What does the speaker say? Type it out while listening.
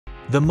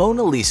The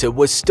Mona Lisa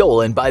was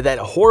stolen by that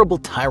horrible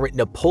tyrant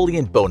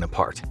Napoleon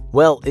Bonaparte.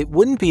 Well, it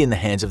wouldn't be in the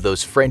hands of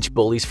those French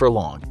bullies for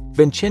long.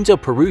 Vincenzo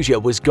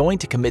Peruggia was going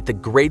to commit the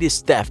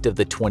greatest theft of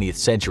the 20th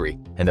century,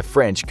 and the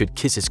French could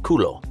kiss his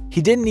culo.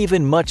 He didn't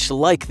even much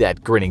like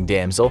that grinning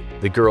damsel,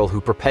 the girl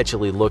who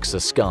perpetually looks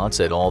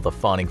askance at all the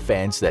fawning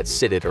fans that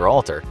sit at her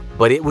altar,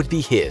 but it would be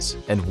his,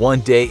 and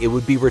one day it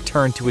would be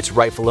returned to its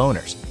rightful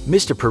owners.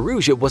 Mr.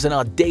 Peruggia was an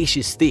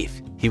audacious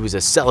thief. He was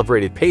a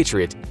celebrated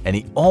patriot, and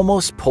he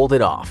almost pulled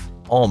it off.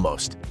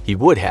 Almost. He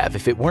would have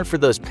if it weren't for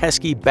those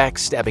pesky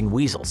backstabbing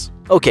weasels.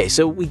 Okay,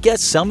 so we guess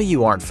some of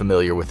you aren't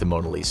familiar with the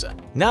Mona Lisa.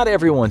 Not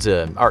everyone's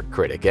an art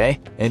critic, eh?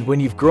 And when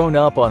you've grown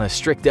up on a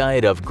strict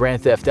diet of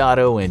Grand Theft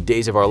Auto and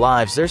Days of Our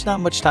Lives, there's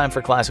not much time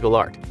for classical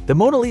art. The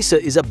Mona Lisa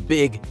is a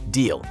big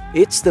deal.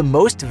 It's the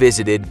most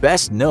visited,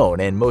 best known,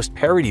 and most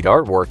parodied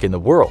artwork in the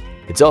world.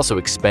 It's also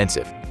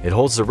expensive. It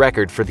holds the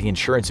record for the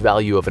insurance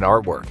value of an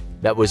artwork.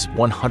 That was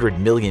 $100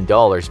 million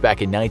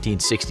back in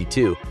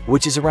 1962,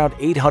 which is around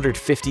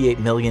 $858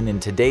 million in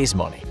today's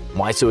money.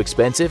 Why so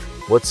expensive?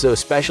 What's so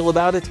special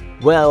about it?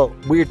 Well,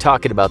 we're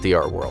talking about the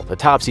art world, a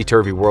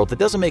topsy-turvy world that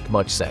doesn't make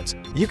much sense.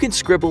 You can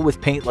scribble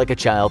with paint like a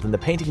child and the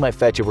painting might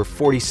fetch over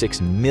 $46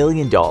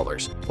 million.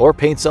 Or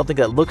paint something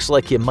that looks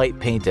like you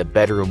might paint a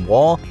bedroom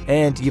wall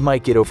and you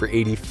might get over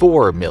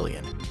 $84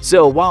 million.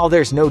 So while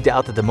there's no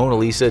doubt that the Mona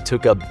Lisa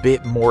took a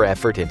bit more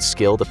effort and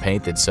skill to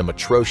paint than some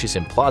atrocious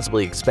and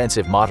plausibly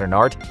expensive modern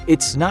art,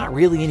 it's not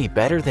really any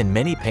better than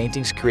many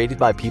paintings created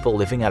by people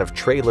living out of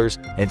trailers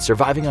and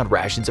surviving on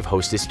rations of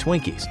Hostess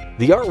Twinkies.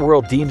 The art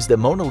world deems the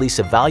Mona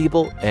Lisa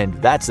valuable, and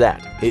that's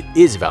that. It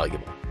is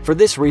valuable. For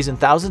this reason,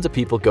 thousands of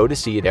people go to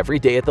see it every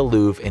day at the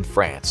Louvre in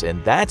France,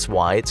 and that's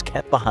why it's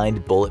kept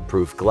behind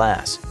bulletproof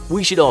glass.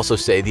 We should also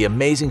say the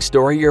amazing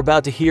story you're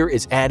about to hear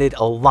is added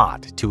a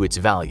lot to its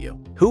value.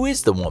 Who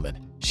is the woman?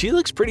 She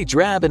looks pretty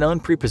drab and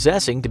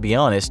unprepossessing, to be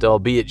honest,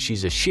 albeit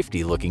she's a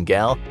shifty-looking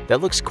gal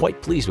that looks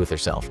quite pleased with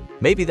herself.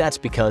 Maybe that's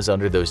because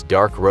under those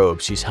dark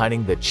robes she's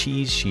hiding the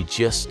cheese she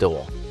just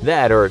stole.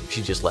 That, or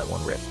she just let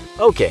one rip.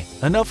 Okay,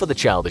 enough of the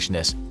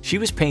childishness. She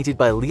was painted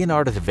by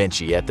Leonardo da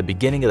Vinci at the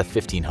beginning of the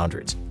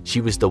 1500s.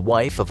 She was the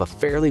wife of a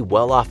fairly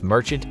well-off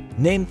merchant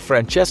named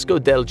Francesco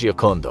del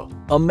Giocondo,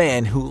 a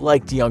man who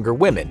liked younger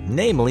women,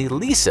 namely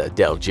Lisa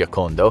del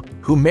Giocondo,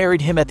 who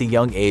married him at the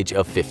young age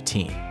of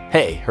 15.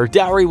 Hey, her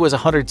dowry was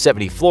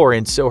 170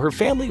 florins, so her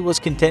family was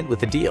content with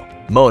the deal.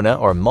 Mona,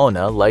 or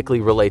Mona,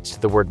 likely relates to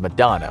the word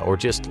Madonna or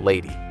just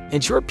lady. In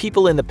short,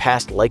 people in the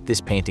past liked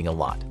this painting a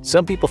lot.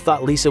 Some people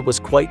thought Lisa was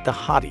quite the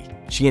hottie.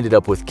 She ended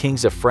up with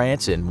kings of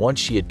France, and once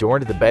she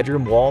adorned the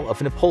bedroom wall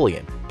of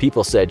Napoleon.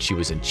 People said she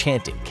was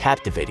enchanting,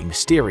 captivating,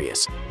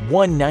 mysterious.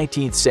 One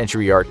 19th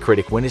century art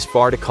critic went as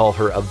far to call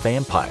her a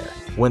vampire.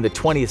 When the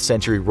 20th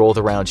century rolled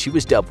around, she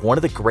was dubbed one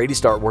of the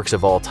greatest artworks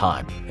of all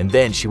time, and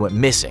then she went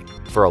missing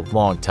for a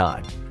long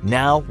time.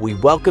 Now, we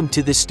welcome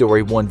to this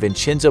story one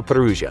Vincenzo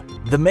Peruggia,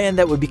 the man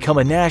that would become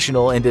a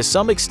national and to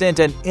some extent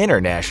an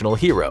international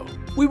hero.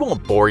 We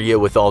won't bore you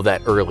with all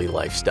that early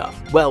life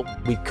stuff. Well,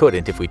 we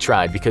couldn't if we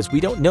tried because we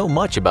don't know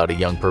much about a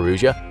young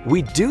Peruggia.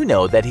 We do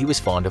know that he was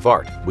fond of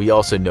art. We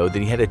also know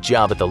that he had a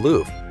job at the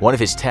Louvre. One of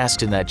his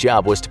tasks in that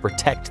job was to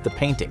protect the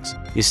paintings.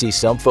 You see,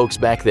 some folks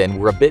back then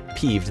were a bit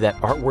peeved that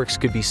artworks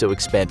could be so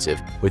expensive,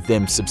 with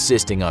them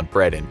subsisting on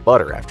bread and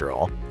butter after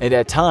all. And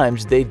at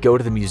times, they'd go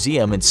to the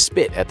museum and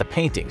spit at the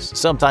paintings.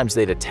 Sometimes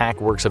they'd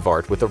attack works of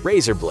art with a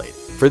razor blade.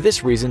 For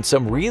this reason,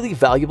 some really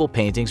valuable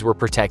paintings were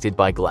protected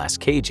by glass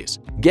cages.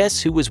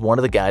 Guess who was one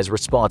of the guys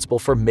responsible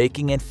for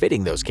making and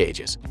fitting those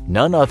cages?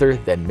 None other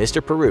than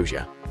Mr.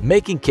 Peruggia.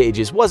 Making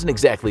cages wasn't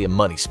exactly a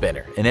money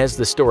spinner, and as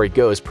the story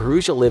goes,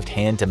 Peruggia lived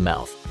hand to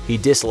mouth. He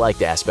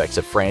disliked aspects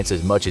of France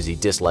as much as he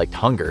disliked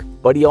hunger,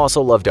 but he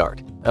also loved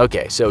art.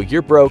 Okay, so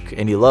you're broke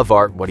and you love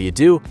art, what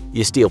do?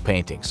 You steal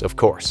paintings, of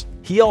course.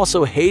 He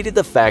also hated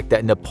the fact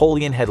that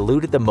Napoleon had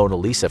looted the Mona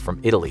Lisa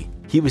from Italy.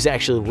 He was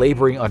actually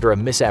laboring under a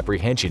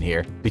misapprehension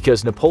here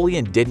because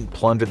Napoleon didn't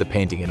plunder the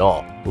painting at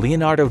all.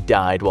 Leonardo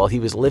died while he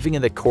was living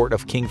in the court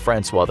of King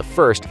Francois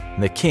I,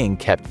 and the king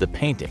kept the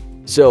painting.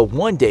 So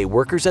one day,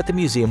 workers at the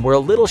museum were a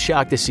little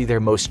shocked to see their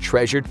most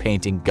treasured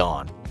painting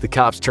gone. The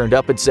cops turned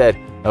up and said,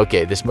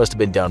 okay, this must have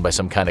been done by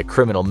some kind of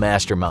criminal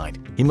mastermind.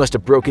 He must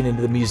have broken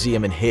into the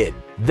museum and hid.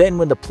 Then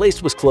when the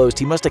place was closed,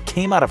 he must have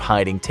came out of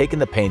hiding, taken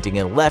the painting,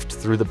 and left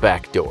through the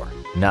back door.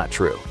 Not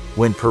true.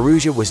 When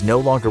Peruggia was no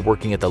longer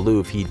working at the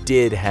Louvre, he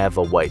did have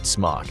a white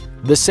smock,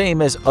 the same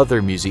as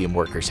other museum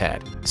workers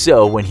had.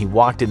 So when he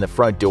walked in the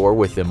front door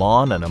with them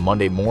on a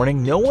Monday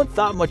morning, no one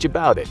thought much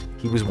about it.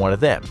 He was one of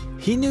them.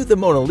 He knew the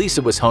Mona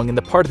Lisa was hung in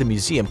the part of the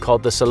museum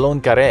called the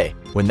Salon Carré.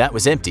 When that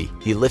was empty,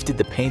 he lifted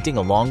the painting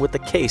along with the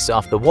case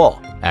off the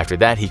wall. After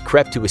that, he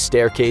crept to a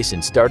staircase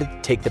and started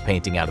to take the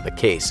painting out of the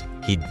case.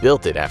 He'd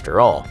built it after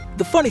all.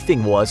 The funny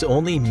thing was,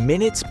 only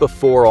minutes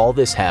before all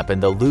this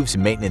happened, the Louvre's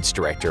maintenance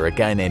director, a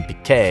guy named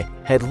Piquet,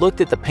 had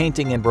looked at the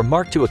painting and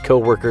remarked to a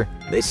coworker,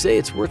 "They say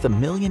it's worth $1.5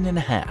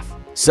 million."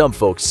 Some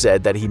folks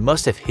said that he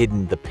must have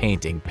hidden the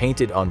painting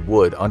painted on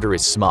wood under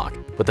his smock,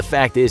 but the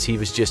fact is he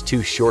was just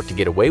too short to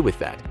get away with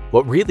that.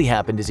 What really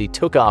happened is he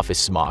took off his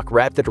smock,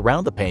 wrapped it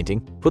around the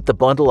painting, put the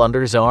bundle under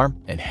his arm,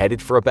 and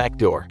headed for a back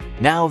door.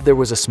 Now there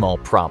was a small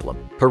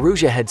problem.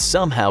 Perugia had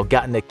somehow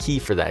gotten a key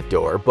for that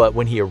door, but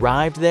when he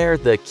arrived there,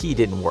 the key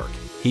didn't work.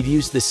 He'd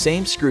used the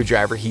same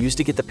screwdriver he used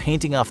to get the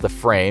painting off the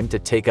frame to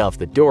take off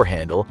the door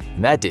handle,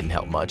 and that didn't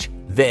help much.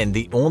 Then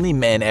the only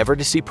man ever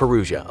to see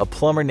Perugia, a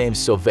plumber named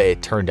Sauvé,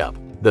 turned up.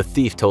 The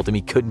thief told him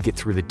he couldn't get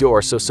through the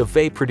door, so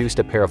Sauvé produced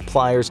a pair of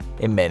pliers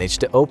and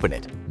managed to open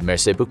it.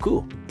 Merci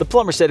beaucoup. The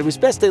plumber said it was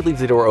best they leave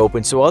the door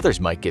open so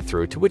others might get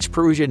through, to which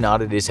Perugia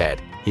nodded his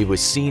head. He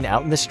was seen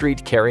out in the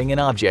street carrying an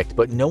object,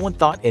 but no one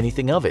thought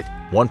anything of it.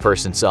 One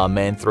person saw a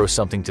man throw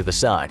something to the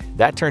side.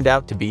 That turned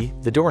out to be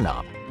the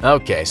doorknob.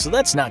 Okay, so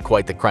that's not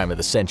quite the crime of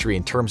the century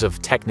in terms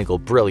of technical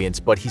brilliance,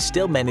 but he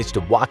still managed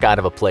to walk out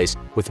of a place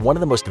with one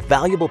of the most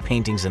valuable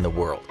paintings in the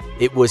world.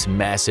 It was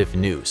massive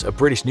news. A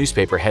British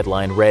newspaper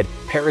headline read,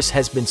 "Paris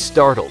has been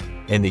startled."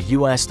 In the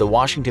US, the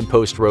Washington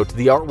Post wrote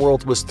the art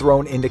world was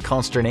thrown into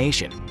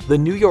consternation. The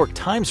New York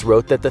Times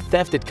wrote that the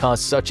theft had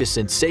caused such a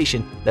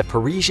sensation that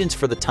Parisians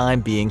for the time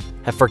being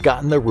have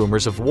forgotten the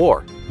rumors of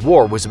war.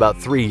 War was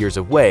about 3 years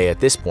away at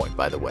this point,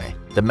 by the way.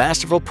 The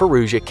masterful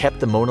Perugia kept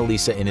the Mona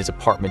Lisa in his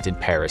apartment in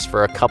Paris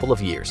for a couple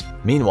of years.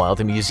 Meanwhile,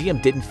 the museum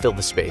didn't fill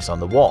the space on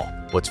the wall.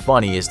 What's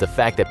funny is the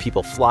fact that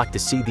people flocked to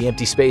see the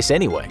empty space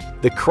anyway.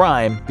 The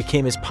crime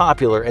became as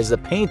popular as the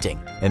painting,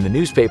 and the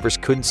newspapers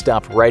couldn't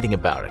stop writing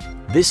about it.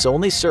 This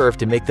only served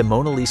to make the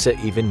Mona Lisa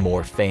even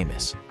more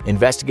famous.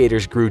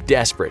 Investigators grew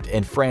desperate,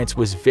 and France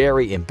was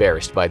very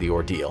embarrassed by the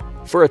ordeal.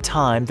 For a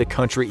time, the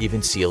country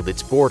even sealed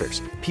its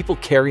borders. People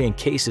carrying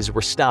cases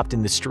were stopped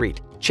in the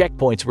street.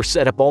 Checkpoints were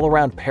set up all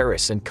around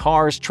Paris, and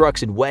cars,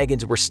 trucks, and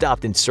wagons were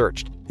stopped and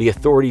searched. The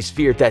authorities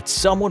feared that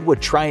someone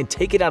would try and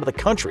take it out of the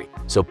country,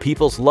 so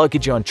people's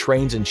luggage on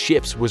trains and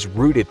ships was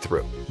rooted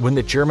through. When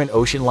the German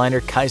ocean liner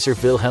Kaiser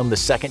Wilhelm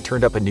II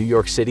turned up in New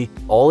York City,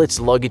 all its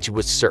luggage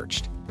was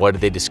searched. What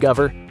did they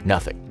discover?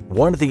 Nothing.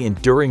 One of the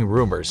enduring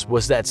rumors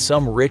was that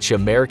some rich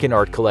American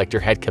art collector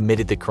had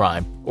committed the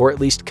crime, or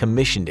at least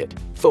commissioned it.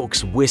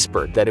 Folks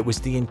whispered that it was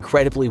the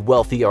incredibly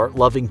wealthy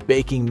art-loving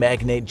baking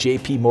magnate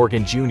J.P.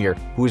 Morgan Jr.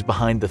 who was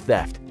behind the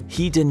theft.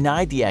 He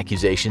denied the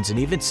accusations and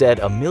even said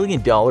 $1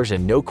 million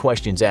and no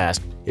questions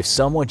asked if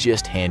someone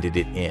just handed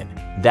it in.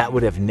 That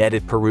would have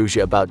netted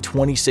Perugia about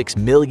 $26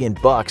 million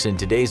in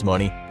today's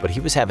money, but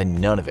he was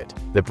having none of it.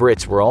 The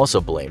Brits were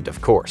also blamed,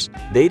 of course.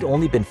 They'd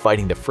only been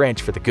fighting the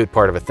French for the good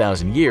part of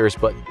 1,000 years,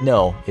 but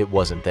no, it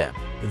wasn't them.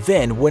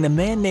 Then, when a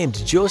man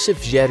named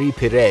Joseph Géry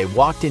Piré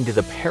walked into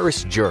the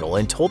Paris Journal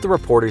and told the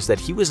reporters that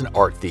he was an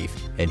art thief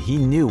and he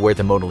knew where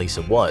the Mona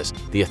Lisa was,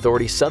 the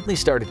authorities suddenly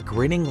started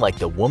grinning like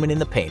the woman in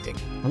the painting.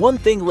 One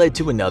thing led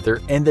to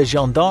another, and the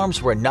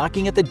gendarmes were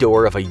knocking at the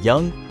door of a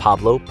young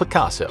Pablo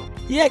Picasso.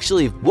 He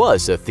actually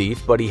was a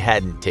thief, but he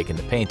hadn't taken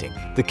the painting.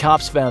 The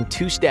cops found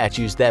 2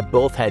 statues that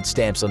both had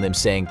stamps on them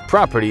saying,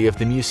 "Property of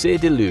the Musée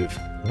du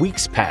Louvre."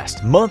 Weeks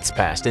passed, months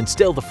passed, and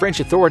still the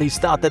French authorities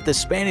thought that the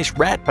Spanish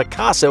rat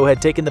Picasso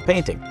had taken the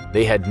painting.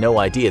 They had no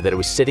idea that it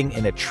was sitting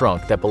in a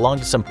trunk that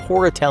belonged to some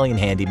poor Italian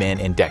handyman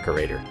and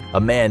decorator.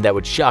 A man that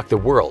would shock the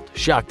world,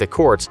 shock the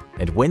courts,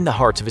 and win the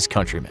hearts of his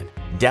countrymen.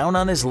 Down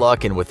on his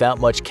luck and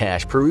without much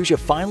cash, Perugia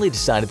finally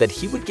decided that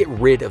he would get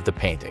rid of the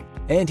painting.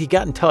 And he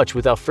got in touch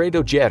with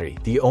Alfredo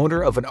Géry, the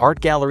owner of an art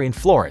gallery in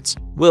Florence.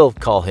 We'll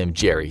call him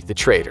Jerry the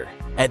Traitor.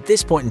 At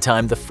this point in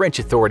time, the French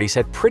authorities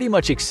had pretty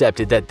much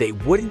accepted that they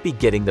wouldn't be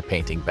getting the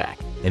painting back.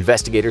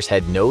 Investigators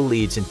had no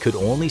leads and could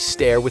only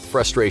stare with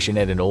frustration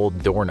at an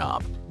old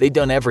doorknob. They'd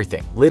done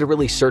everything,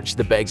 literally searched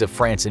the bags of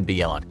France and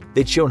beyond.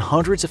 They'd shown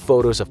hundreds of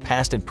photos of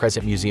past and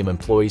present museum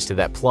employees to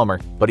that plumber,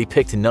 but he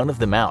picked none of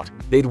them out.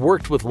 They'd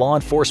worked with law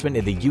enforcement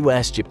in the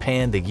US,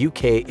 Japan, the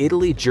UK,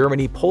 Italy,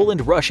 Germany,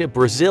 Poland, Russia,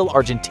 Brazil,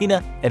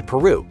 Argentina, and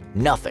Peru.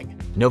 Nothing.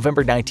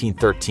 November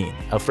 1913,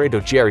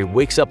 Alfredo Géry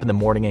wakes up in the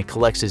morning and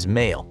collects his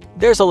mail.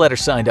 There's a letter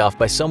signed off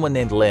by someone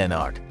named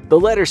Leonardo. The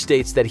letter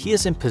states that he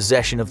is in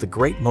possession of the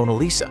great Mona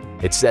Lisa.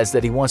 It says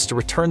that he wants to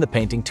return the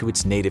painting to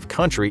its native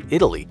country,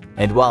 Italy,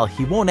 and while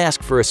he won't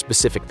ask for a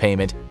specific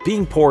payment,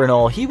 being poor and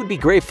all, he would be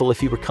grateful if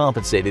he were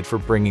compensated for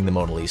bringing the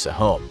Mona Lisa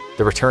home.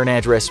 The return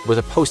address was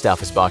a post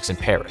office box in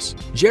Paris.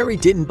 Géry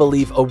didn't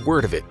believe a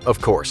word of it,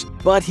 of course,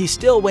 but he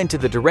still went to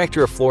the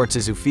director of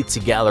Florence's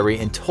Uffizi Gallery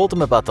and told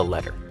him about the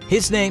letter.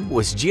 His name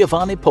was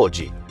Giovanni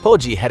Poggi.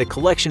 Poggi had a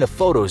collection of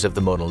photos of the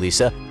Mona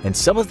Lisa, and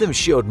some of them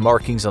showed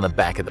markings on the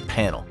back of the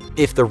panel.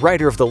 If the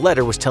writer of the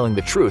letter was telling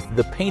the truth,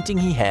 the painting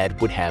he had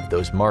would have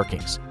those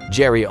markings.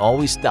 Géry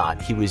always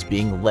thought he was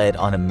being led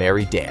on a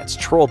merry dance,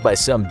 trolled by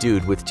some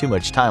dude with too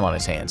much time on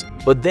his hands.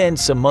 But then,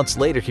 some months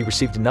later, he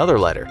received another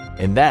letter.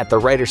 In that, the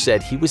writer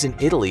said he was in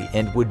Italy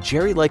and would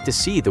Géry like to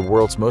see the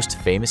world's most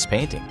famous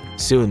painting.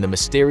 Soon, the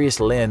mysterious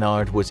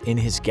Leonardo was in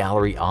his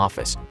gallery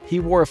office. He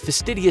wore a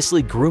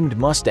fastidiously groomed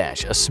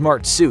mustache, a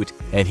smart suit,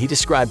 and he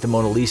described the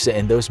Mona Lisa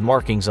and those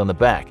markings on the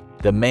back.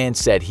 The man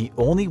said he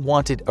only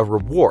wanted a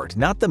reward,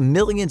 not the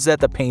millions that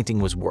the painting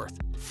was worth.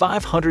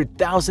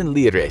 500,000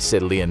 lire,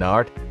 said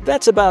Leonardo.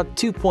 That's about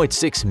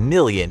 2.6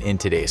 million in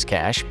today's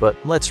cash, but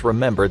let's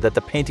remember that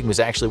the painting was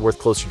actually worth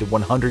closer to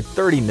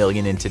 130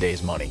 million in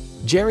today's money.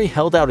 Jerry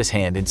held out his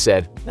hand and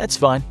said, "That's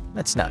fine,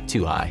 that's not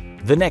too high."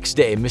 The next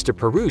day, Mr.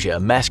 Perugia,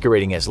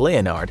 masquerading as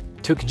Leonardo,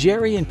 took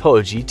Jerry and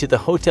Poggi to the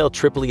Hotel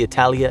Tripoli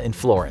Italia in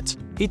Florence.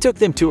 He took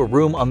them to a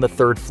room on the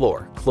 3rd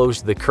floor,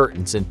 closed the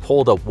curtains, and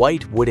pulled a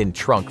white wooden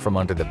trunk from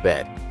under the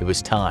bed. It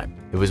was time.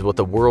 It was what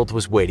the world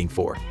was waiting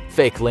for.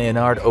 Fake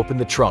Leonardo opened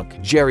the trunk.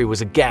 Jerry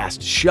was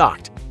aghast,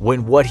 shocked,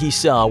 when what he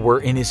saw were,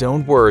 in his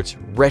own words,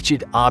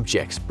 wretched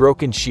objects: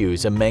 broken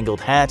shoes, a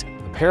mangled hat,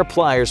 a pair of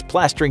pliers,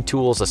 plastering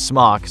tools, a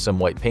smock, some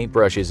white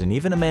paintbrushes, and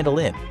even a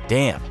mandolin.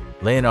 Damn.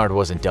 Leonardo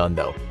wasn't done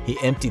though. He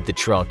emptied the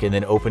trunk and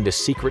then opened a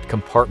secret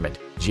compartment.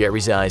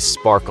 Jerry's eyes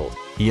sparkled.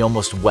 He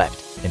almost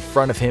wept. In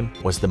front of him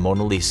was the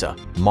Mona Lisa,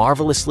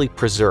 marvelously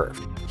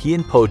preserved. He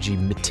and Poggi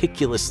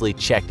meticulously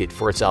checked it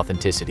for its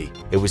authenticity.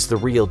 It was the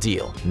real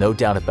deal, no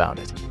doubt about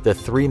it. The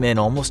three men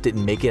almost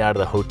didn't make it out of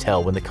the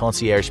hotel when the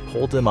concierge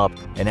pulled them up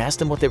and asked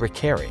them what they were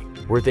carrying.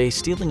 Were they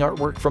stealing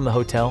artwork from the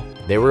hotel?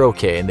 They were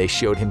okay, and they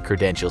showed him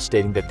credentials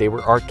stating that they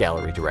were art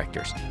gallery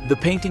directors. The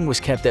painting was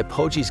kept at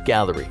Poggi's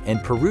gallery,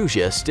 and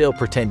Perugia, still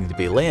pretending to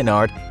be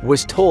Leonardo,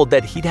 was told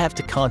that he'd have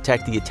to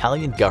contact the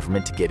Italian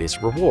government to get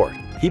his reward.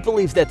 He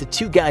believed that the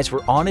two guys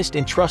were honest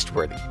and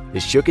trustworthy. They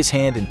shook his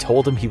hand and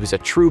told him he was a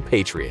true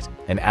patriot.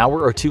 An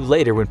hour or two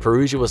later, when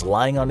Perugia was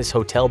lying on his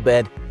hotel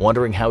bed,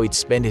 wondering how he'd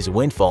spend his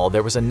windfall,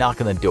 there was a knock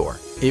on the door.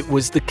 It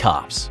was the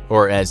cops,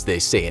 or as they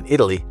say in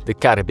Italy, the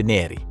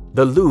carabinieri.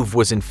 The Louvre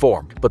was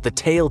informed, but the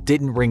tale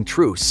didn't ring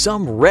true.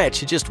 Some wretch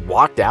had just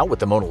walked out with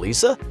the Mona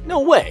Lisa? No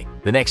way!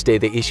 The next day,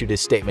 they issued a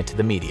statement to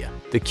the media.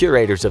 The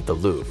curators of the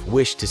Louvre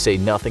wished to say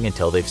nothing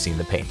until they've seen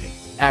the painting.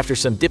 After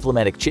some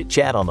diplomatic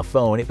chit-chat on the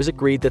phone, it was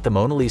agreed that the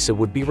Mona Lisa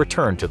would be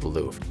returned to the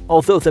Louvre.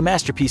 Although the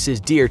masterpiece is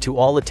dear to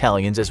all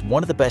Italians as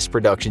one of the best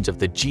productions of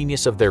the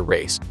genius of their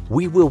race,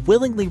 we will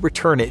willingly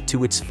return it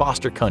to its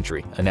foster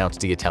country,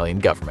 announced the Italian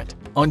government.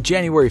 On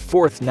January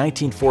 4,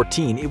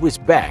 1914, it was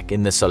back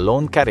in the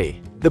Salon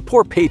Carré. The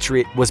poor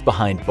patriot was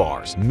behind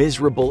bars,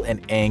 miserable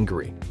and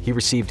angry. He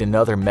received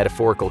another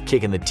metaphorical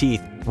kick in the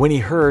teeth when he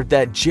heard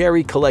that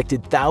Jerry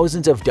collected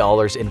thousands of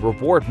dollars in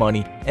reward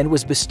money and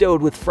was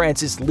bestowed with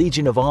France's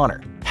Legion of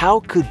Honor. How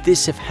could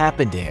this have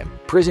happened to him?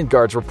 Prison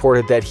guards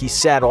reported that he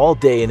sat all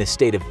day in a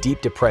state of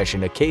deep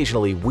depression,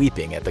 occasionally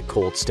weeping at the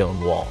cold stone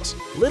walls.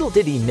 Little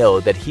did he know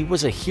that he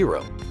was a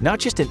hero, not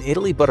just in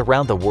Italy but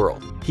around the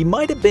world. He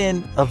might have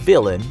been a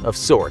villain of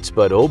sorts,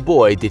 but oh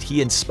boy did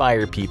he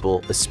inspire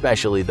people,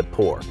 especially the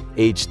poor.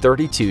 Age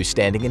 32,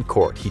 standing in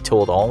court, he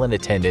told all in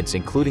attendance,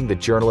 including the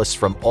journalists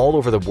from all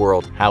over the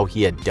world, how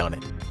he had done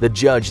it. The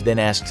judge then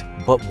asked,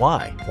 "But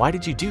why? Why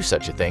did you do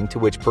such a thing?" To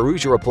which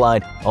Perugia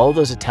replied, "All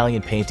those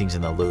Italian paintings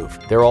in the Louvre,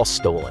 they're all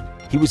stolen."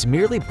 He was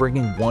merely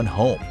bringing one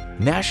home.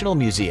 National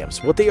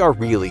museums, what they are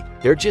really,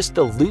 they're just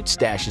the loot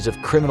stashes of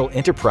criminal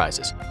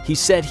enterprises. He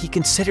said he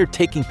considered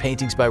taking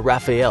paintings by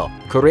Raphael,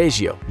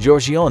 Correggio,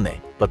 Giorgione,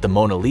 but the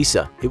Mona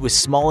Lisa, it was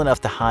small enough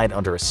to hide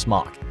under a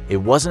smock. It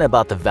wasn't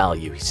about the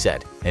value, he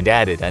said, and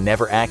added, "I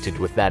never acted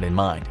with that in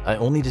mind. I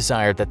only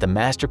desired that the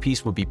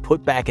masterpiece would be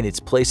put back in its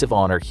place of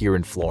honor here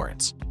in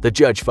Florence." The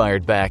judge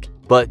fired back,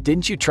 "But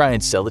didn't you try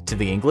and sell it to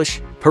the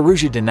English?"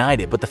 Perugia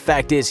denied it, but the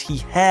fact is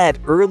he had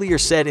earlier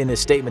said in his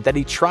statement that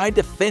he tried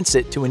to fence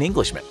it to an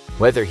Englishman.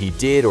 Whether he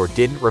did or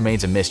didn't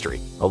remains a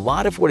mystery. A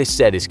lot of what is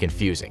said is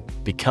confusing,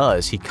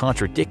 because he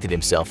contradicted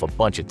himself a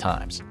bunch of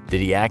times.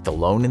 Did he act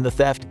alone in the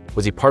theft?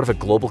 Was he part of a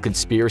global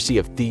conspiracy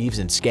of thieves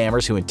and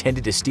scammers who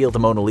intended to steal the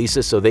Mona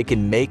Lisa so they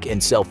can make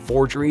and sell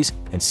forgeries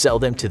and sell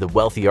them to the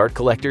wealthy art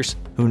collectors?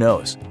 Who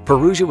knows?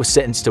 Perugia was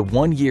sentenced to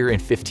 1 year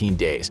and 15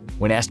 days.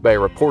 When asked by a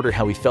reporter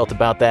how he felt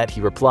about that,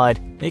 he replied,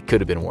 "It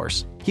could have been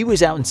worse." He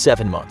was out in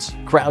 7 months.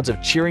 Crowds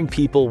of cheering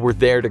people were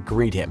there to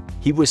greet him.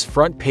 He was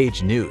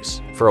front-page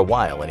news, for a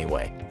while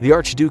anyway. The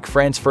Archduke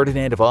Franz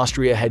Ferdinand of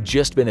Austria had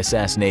just been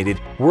assassinated.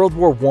 World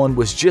War I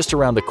was just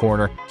around the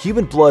corner.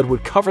 Human blood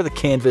would cover the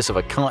canvas of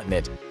a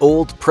continent.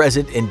 Old,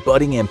 present, and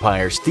budding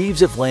empires,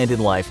 thieves of land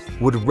and life,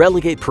 would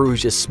relegate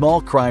Perugia's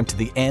small crime to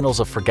the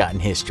annals of forgotten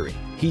history.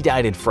 He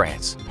died in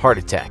France. Heart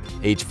attack,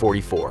 age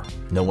 44.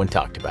 No one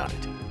talked about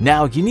it.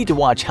 Now you need to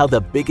watch how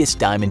the biggest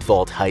diamond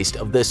vault heist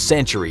of the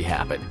century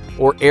happened,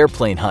 or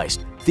airplane heist,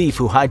 thief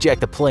who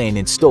hijacked a plane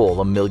and stole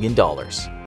 $1 million.